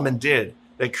Solomon did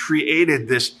that created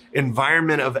this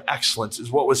environment of excellence. Is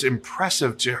what was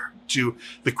impressive to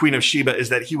the Queen of Sheba is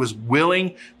that he was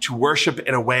willing to worship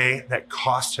in a way that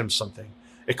cost him something.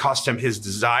 It cost him his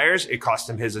desires. It cost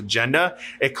him his agenda.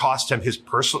 It cost him his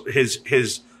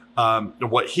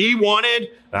what he wanted.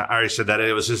 I already said that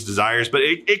it was his desires, but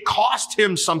it cost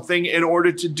him something in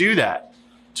order to do that,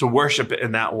 to worship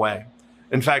in that way.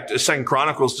 In fact, 2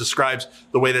 Chronicles describes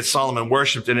the way that Solomon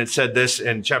worshiped, and it said this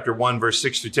in chapter 1, verse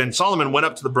 6 through 10. Solomon went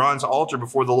up to the bronze altar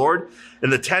before the Lord in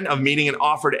the tent of meeting and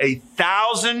offered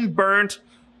 1,000 burnt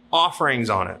offerings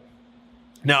on it.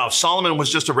 Now, if Solomon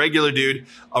was just a regular dude,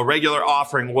 a regular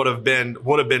offering would have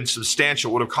been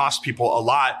substantial, would have cost people a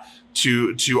lot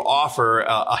to offer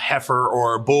a heifer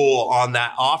or a bull on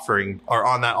that offering or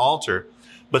on that altar.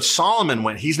 But Solomon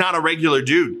went. He's not a regular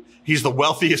dude. He's the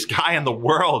wealthiest guy in the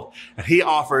world, and he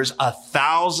offers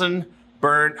 1,000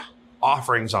 burnt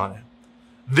offerings on it.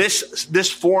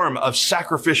 This form of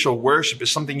sacrificial worship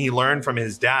is something he learned from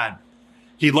his dad.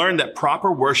 He learned that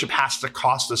proper worship has to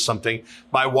cost us something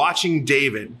by watching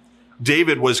David.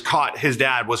 His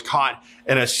dad was caught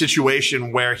in a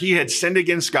situation where he had sinned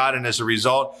against God, and as a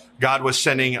result, God was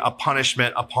sending a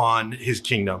punishment upon his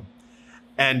kingdom.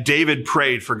 And David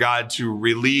prayed for God to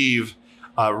release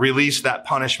that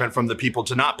punishment from the people,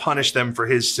 to not punish them for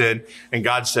his sin. And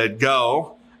God said,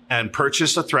 go and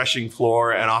purchase a threshing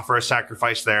floor and offer a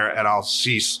sacrifice there, and I'll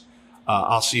cease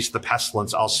the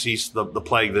pestilence. I'll cease the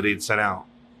plague that he'd sent out.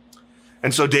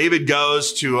 And so David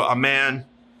goes to a man,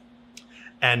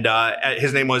 and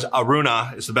his name was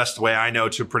Araunah, is the best way I know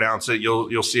to pronounce it.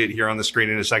 You'll see it here on the screen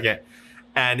in a second.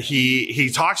 And he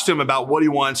talks to him about what he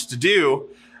wants to do.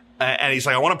 And he's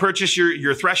like, I want to purchase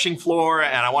your threshing floor,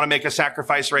 and I want to make a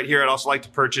sacrifice right here. I'd also like to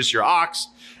purchase your ox,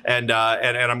 and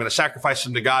I'm going to sacrifice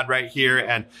him to God right here.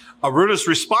 And Araunah's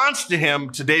response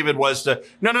to David was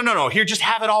no. Here, just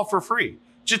have it all for free.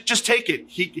 Just take it.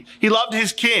 He loved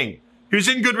his king. He was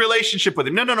in good relationship with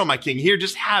him. No, my king. Here,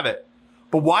 just have it.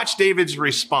 But watch David's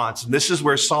response. And this is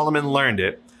where Solomon learned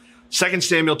it. 2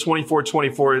 Samuel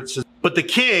 24:24, it says, but the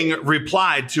king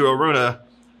replied to Araunah,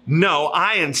 no,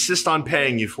 I insist on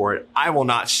paying you for it. I will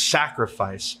not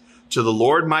sacrifice to the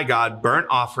Lord my God burnt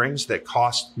offerings that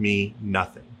cost me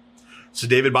nothing. So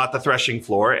David bought the threshing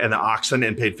floor and the oxen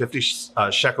and paid 50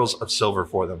 shekels of silver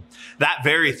for them. That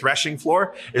very threshing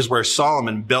floor is where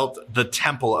Solomon built the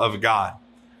temple of God.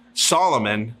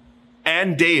 Solomon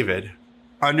and David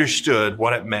understood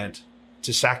what it meant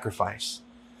to sacrifice.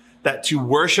 That to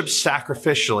worship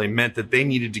sacrificially meant that they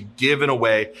needed to give in a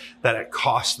way that it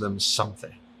cost them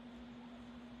something.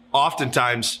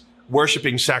 Oftentimes,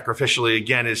 worshiping sacrificially,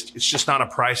 again, it's just not a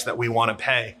price that we want to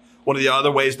pay. One of the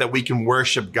other ways that we can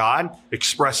worship God,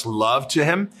 express love to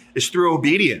him, is through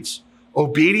obedience.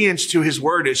 Obedience to his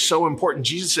word is so important.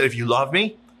 Jesus said, if you love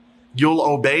me, you'll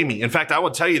obey me. In fact, I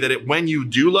will tell you that when you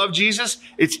do love Jesus,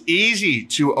 it's easy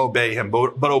to obey him.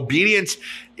 But obedience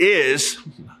is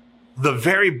the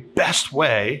very best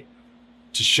way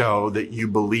to show that you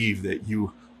believe, that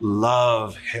you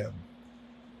love him.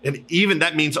 And even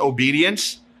that means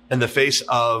obedience in the face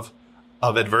of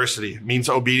adversity. It means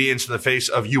obedience in the face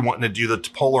of you wanting to do the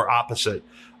polar opposite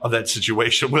of that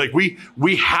situation.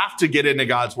 We have to get into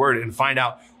God's word and find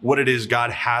out what it is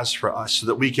God has for us so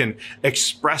that we can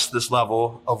express this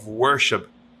level of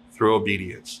worship through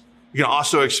obedience. You can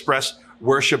also express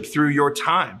worship through your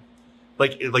time.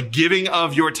 Like giving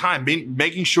of your time,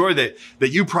 making sure that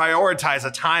you prioritize a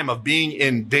time of being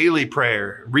in daily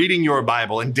prayer, reading your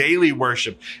Bible, in daily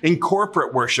worship, in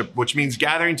corporate worship, which means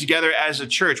gathering together as a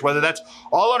church, whether that's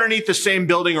all underneath the same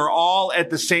building or all at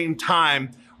the same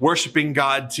time, worshiping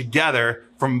God together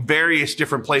from various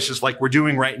different places like we're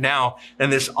doing right now in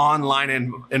this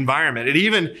online environment. It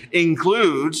even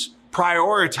includes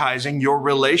prioritizing your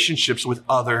relationships with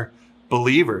other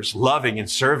believers, loving and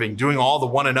serving, doing all the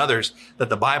one another's that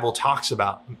the Bible talks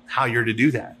about, how you're to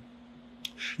do that.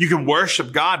 You can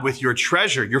worship God with your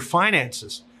treasure, your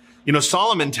finances. You know,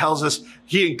 Solomon tells us,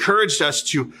 he encouraged us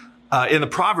to, in the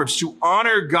Proverbs, to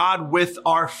honor God with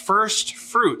our first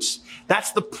fruits.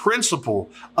 That's the principle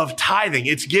of tithing.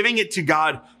 It's giving it to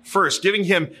God first, giving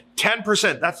him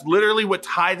 10%. That's literally what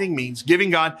tithing means, giving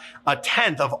God a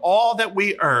tenth of all that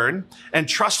we earn and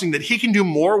trusting that he can do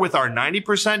more with our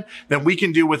 90% than we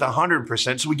can do with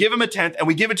 100%. So we give him a tenth and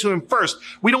we give it to him first.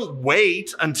 We don't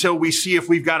wait until we see if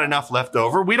we've got enough left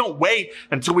over. We don't wait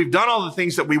until we've done all the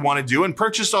things that we want to do and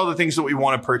purchased all the things that we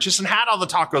want to purchase and had all the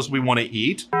tacos we want to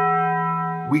eat.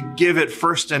 We give it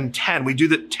first and 10. We do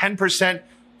the 10%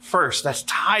 first. That's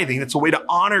tithing. It's a way to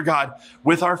honor God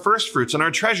with our first fruits and our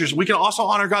treasures. We can also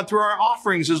honor God through our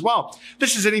offerings as well.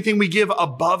 This is anything we give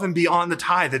above and beyond the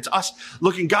tithe. It's us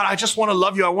looking, God, I just want to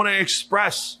love you. I want to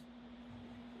express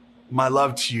my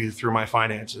love to you through my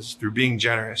finances, through being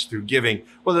generous, through giving,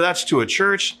 whether that's to a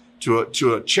church, to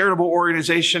a charitable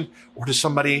organization, or to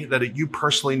somebody that you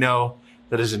personally know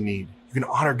that is in need. You can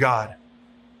honor God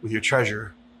with your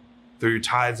treasure through your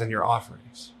tithes and your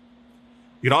offerings.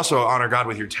 You can also honor God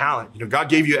with your talent. You know, God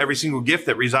gave you every single gift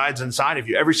that resides inside of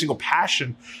you, every single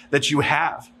passion that you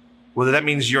have. Whether that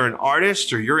means you're an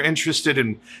artist or you're interested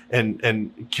in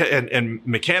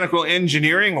mechanical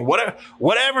engineering or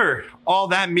whatever all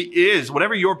that is,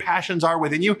 whatever your passions are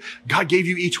within you, God gave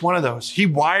you each one of those. He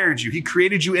wired you. He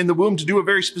created you in the womb to do a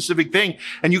very specific thing.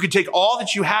 And you can take all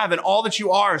that you have and all that you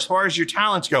are as far as your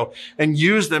talents go and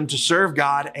use them to serve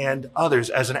God and others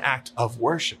as an act of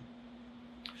worship.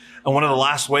 And one of the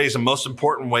last ways and most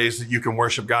important ways that you can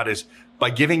worship God is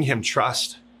by giving him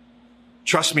trust.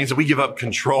 Trust means that we give up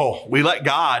control. We let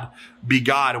God be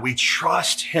God. We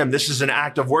trust him. This is an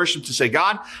act of worship to say,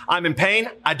 God, I'm in pain.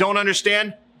 I don't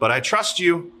understand, but I trust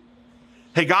you.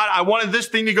 Hey, God, I wanted this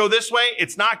thing to go this way.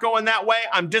 It's not going that way.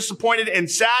 I'm disappointed and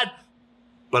sad,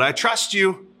 but I trust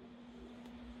you.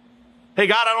 Hey,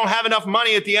 God, I don't have enough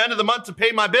money at the end of the month to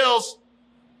pay my bills,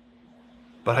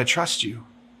 but I trust you.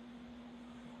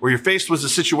 Where you're faced with a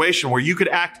situation where you could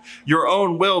act your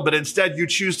own will, but instead you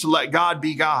choose to let God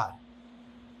be God.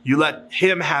 You let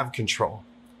him have control.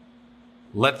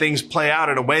 Let things play out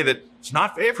in a way that's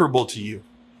not favorable to you,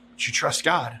 but you trust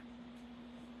God.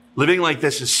 Living like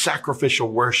this is sacrificial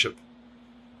worship.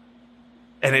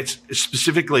 And it's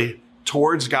specifically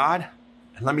towards God.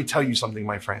 And let me tell you something,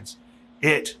 my friends.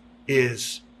 It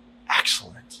is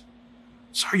excellent.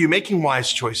 So are you making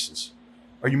wise choices?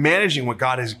 Are you managing what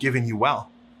God has given you well?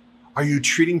 Are you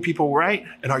treating people right?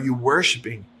 And are you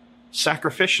worshiping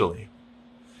sacrificially?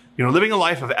 You know, living a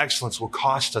life of excellence will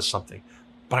cost us something,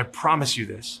 but I promise you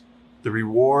this, the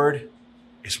reward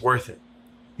is worth it.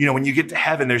 You know, when you get to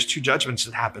heaven, there's two judgments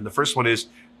that happen. The first one is,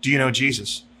 do you know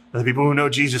Jesus? And the people who know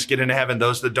Jesus get into heaven.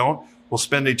 Those that don't will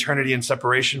spend eternity in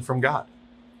separation from God.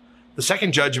 The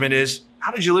second judgment is,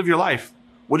 how did you live your life?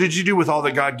 What did you do with all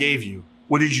that God gave you?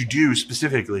 What did you do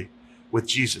specifically with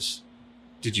Jesus?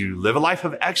 Did you live a life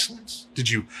of excellence?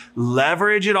 Did you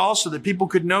leverage it all so that people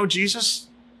could know Jesus?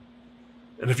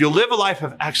 And if you live a life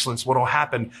of excellence, what will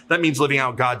happen? That means living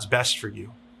out God's best for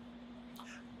you.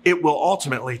 It will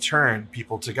ultimately turn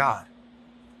people to God.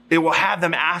 It will have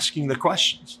them asking the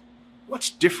questions, what's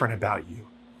different about you?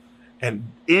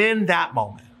 And in that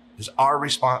moment our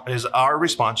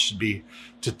response should be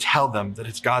to tell them that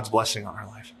it's God's blessing on our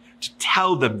life, to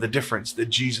tell them the difference that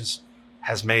Jesus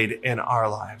has made in our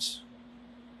lives.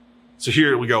 So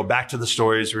here we go back to the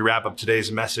stories. We wrap up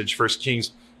today's message, 1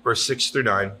 Kings verse 6 through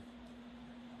 9.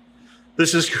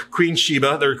 This is Queen of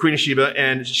Sheba,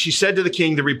 and she said to the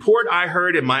king, "The report I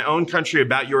heard in my own country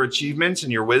about your achievements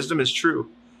and your wisdom is true.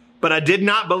 But I did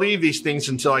not believe these things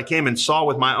until I came and saw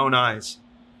with my own eyes.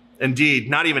 Indeed,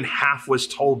 not even half was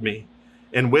told me.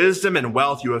 In wisdom and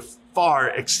wealth, you have far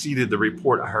exceeded the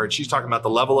report I heard." She's talking about the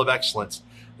level of excellence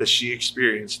that she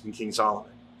experienced in King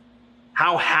Solomon.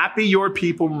 "How happy your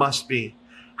people must be.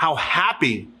 How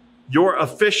happy your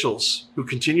officials who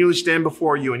continually stand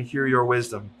before you and hear your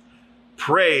wisdom.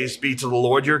 Praise be to the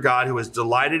Lord your God, who has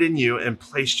delighted in you and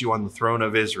placed you on the throne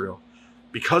of Israel.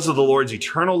 Because of the Lord's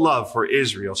eternal love for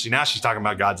Israel." See, now she's talking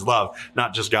about God's love,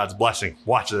 not just God's blessing.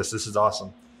 Watch this. This is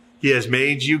awesome. "He has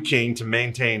made you king to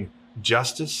maintain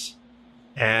justice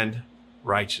and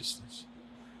righteousness."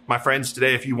 My friends,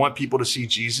 today, if you want people to see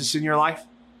Jesus in your life,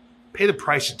 pay the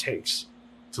price it takes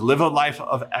to live a life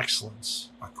of excellence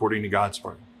according to God's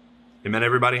word. Amen,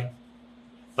 everybody?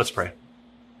 Let's pray.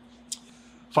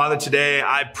 Father, today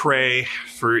I pray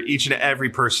for each and every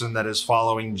person that is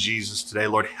following Jesus today.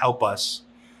 Lord, help us,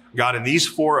 God, in these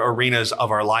 4 arenas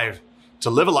of our life to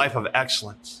live a life of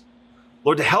excellence.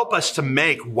 Lord, to help us to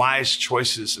make wise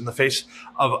choices in the face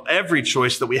of every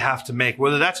choice that we have to make,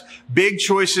 whether that's big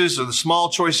choices or the small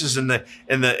choices in the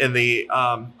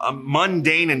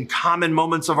mundane and common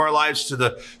moments of our lives to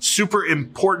the super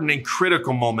important and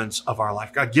critical moments of our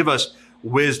life. God, give us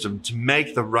wisdom to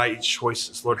make the right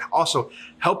choices. Lord, also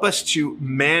help us to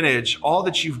manage all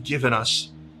that you've given us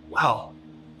well.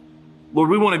 Lord,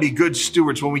 we want to be good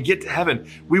stewards. When we get to heaven,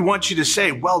 we want you to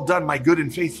say, "Well done, my good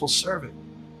and faithful servant."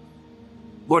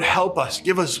 Lord, help us,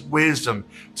 give us wisdom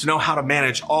to know how to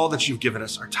manage all that you've given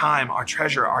us, our time, our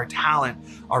treasure, our talent,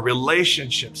 our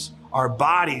relationships, our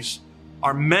bodies,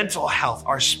 our mental health,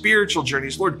 our spiritual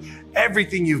journeys. Lord,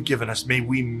 everything you've given us, may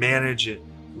we manage it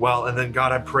well. And then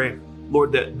God, I pray,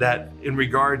 Lord, that in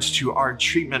regards to our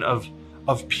treatment of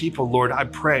people, Lord, I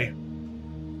pray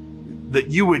that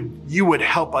you would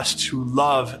help us to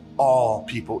love all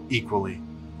people equally.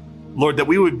 Lord, that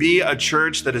we would be a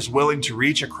church that is willing to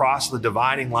reach across the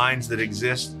dividing lines that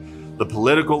exist, the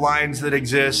political lines that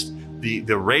exist,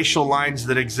 the racial lines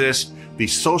that exist, the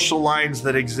social lines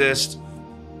that exist,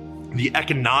 the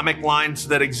economic lines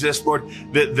that exist, Lord,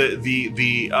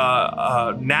 the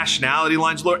nationality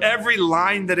lines, Lord, every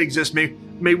line that exists,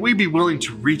 may we be willing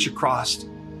to reach across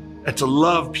and to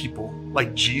love people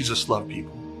like Jesus loved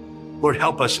people. Lord,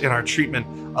 help us in our treatment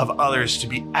of others to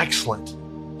be excellent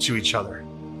to each other.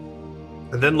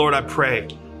 And then, Lord, I pray,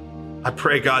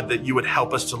 God, that you would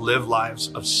help us to live lives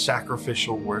of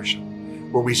sacrificial worship,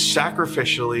 where we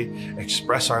sacrificially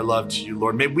express our love to you,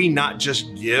 Lord. May we not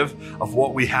just give of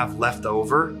what we have left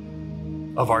over,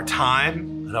 of our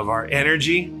time and of our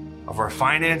energy, of our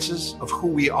finances, of who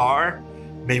we are.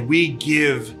 May we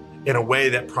give in a way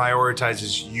that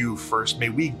prioritizes you first. May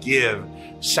we give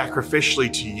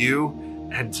sacrificially to you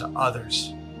and to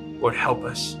others. Lord, help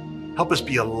us. Help us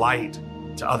be a light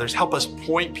to others. Help us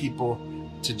point people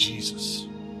to Jesus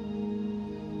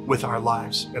with our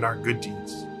lives and our good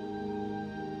deeds.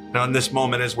 Now, in this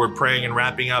moment, as we're praying and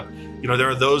wrapping up, there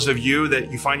are those of you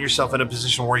that you find yourself in a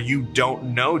position where you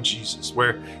don't know Jesus,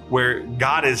 where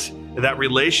God is, that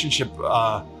relationship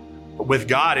with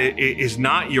God is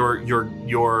not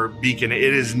your beacon.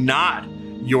 It is not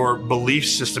your belief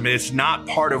system. It's not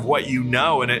part of what you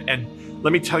know. And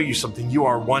let me tell you something. You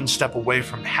are one step away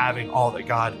from having all that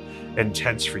God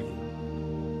intends for you.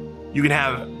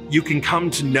 You can come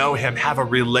to know him, have a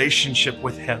relationship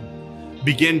with him,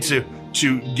 begin to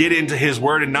get into his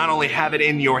word and not only have it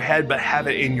in your head, but have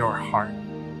it in your heart.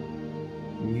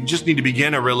 You just need to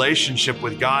begin a relationship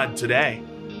with God today.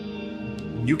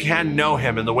 You can know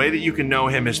him, and the way that you can know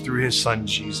him is through his son,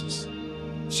 Jesus.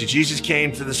 See, Jesus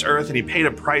came to this earth and he paid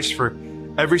a price for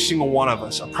every single one of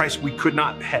us, a price we could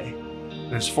not pay.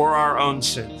 And it's for our own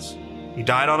sins. He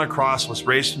died on a cross, was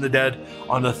raised from the dead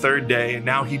on the third day, and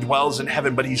now he dwells in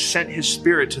heaven, but he sent his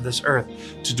spirit to this earth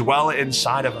to dwell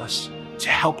inside of us, to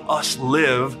help us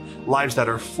live lives that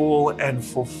are full and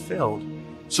fulfilled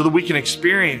so that we can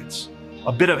experience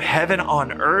a bit of heaven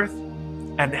on earth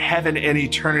and heaven in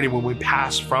eternity when we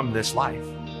pass from this life.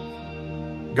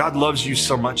 God loves you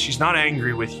so much. He's not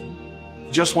angry with you.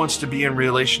 He just wants to be in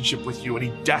relationship with you, and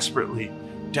he desperately,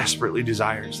 desperately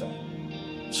desires that.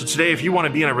 So today, if you want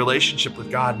to be in a relationship with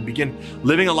God and begin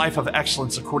living a life of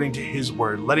excellence according to his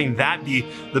word, letting that be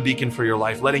the beacon for your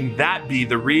life, letting that be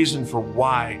the reason for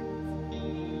why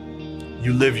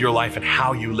you live your life and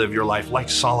how you live your life, like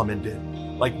Solomon did,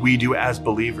 like we do as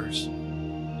believers.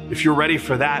 If you're ready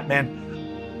for that,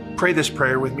 man, pray this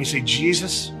prayer with me. Say,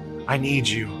 Jesus, I need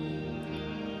you.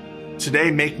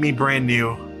 Today, make me brand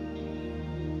new.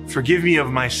 Forgive me of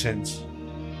my sins.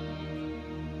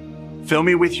 Fill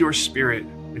me with your Spirit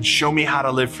and show me how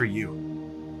to live for you.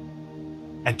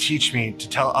 And teach me to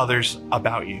tell others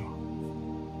about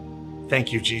you.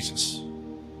 Thank you, Jesus.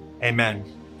 Amen.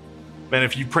 Man,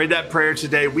 if you prayed that prayer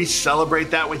today, we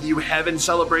celebrate that with you. Heaven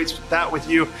celebrates that with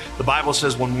you. The Bible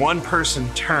says when one person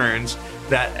turns,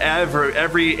 that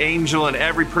every angel and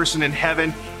every person in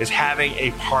heaven is having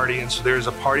a party. And so there's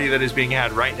a party that is being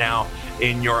had right now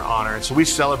in your honor. And so we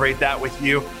celebrate that with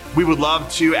you. We would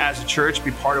love to, as a church,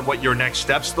 be part of what your next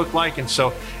steps look like. And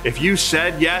so if you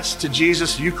said yes to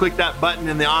Jesus, you click that button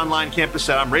in the online campus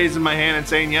that I'm raising my hand and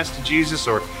saying yes to Jesus,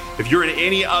 or if you're in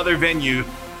any other venue,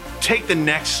 take the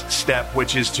next step,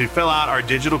 which is to fill out our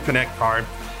Digital Connect card.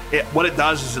 What it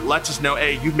does is it lets us know,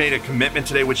 A, you've made a commitment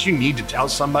today, which you need to tell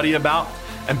somebody about.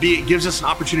 And B, it gives us an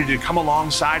opportunity to come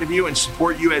alongside of you and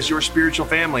support you as your spiritual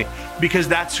family, because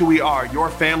that's who we are, your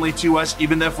family to us.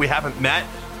 Even if we haven't met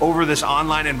over this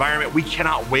online environment, we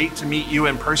cannot wait to meet you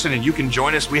in person, and you can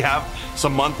join us. We have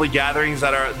some monthly gatherings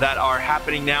that are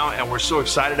happening now, and we're so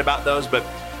excited about those. But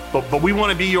we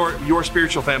want to be your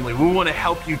spiritual family. We want to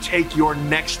help you take your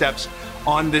next steps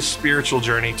on this spiritual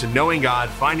journey to knowing God,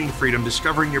 finding freedom,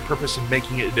 discovering your purpose, and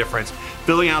making a difference.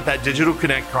 Filling out that Digital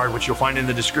Connect card, which you'll find in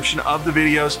the description of the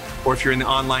videos, or if you're in the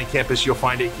online campus, you'll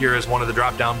find it here as one of the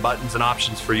drop-down buttons and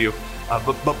options for you.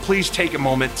 But please take a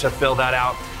moment to fill that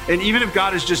out. And even if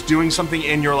God is just doing something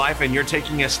in your life and you're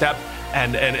taking a step,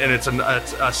 and it's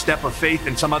a step of faith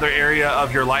in some other area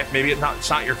of your life, maybe it's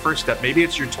not your first step, maybe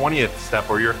it's your 20th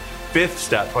step or your 5th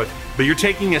step, but you're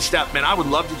taking a step, man, I would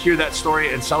love to hear that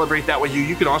story and celebrate that with you.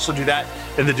 You can also do that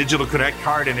in the Digital Connect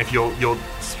card, and if you'll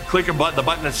click the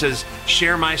button that says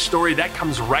share my story, that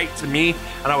comes right to me,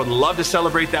 and I would love to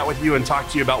celebrate that with you and talk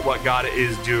to you about what God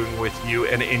is doing with you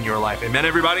and in your life. Amen,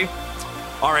 everybody?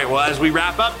 All right, well, as we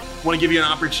wrap up, I want to give you an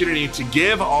opportunity to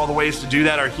give. All the ways to do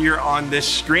that are here on this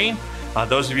screen.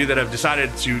 Those of you that have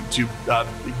decided to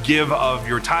give of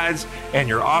your tithes and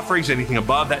your offerings, anything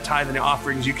above that tithe and the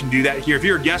offerings, you can do that here. If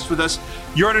you're a guest with us,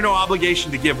 you're under no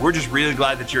obligation to give. We're just really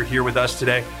glad that you're here with us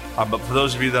today. But for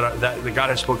those of you that God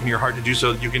has spoken to your heart to do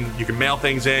so, you can mail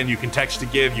things in, you can text to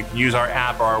give, you can use our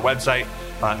app or our website,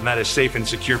 and that is safe and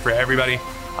secure for everybody.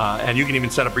 And you can even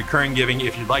set up recurring giving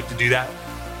if you'd like to do that.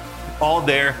 All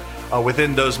there.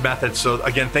 Within those methods. So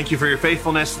again, thank you for your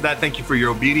faithfulness to that. Thank you for your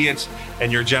obedience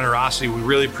and your generosity. We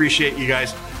really appreciate you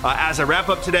guys. As I wrap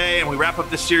up today and we wrap up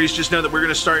this series, just know that we're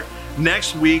going to start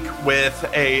next week with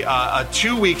a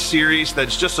 2-week series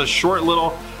that's just a short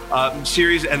little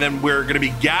series, and then we're going to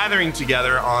be gathering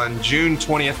together on June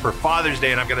 20th for Father's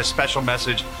Day, and I've got a special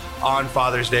message on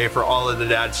Father's Day for all of the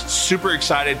dads. Super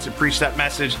excited to preach that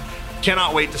message.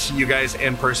 Cannot wait to see you guys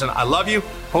in person. I love you.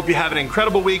 Hope you have an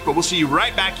incredible week, but we'll see you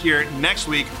right back here next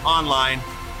week online.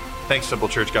 Thanks, Simple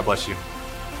Church. God bless you.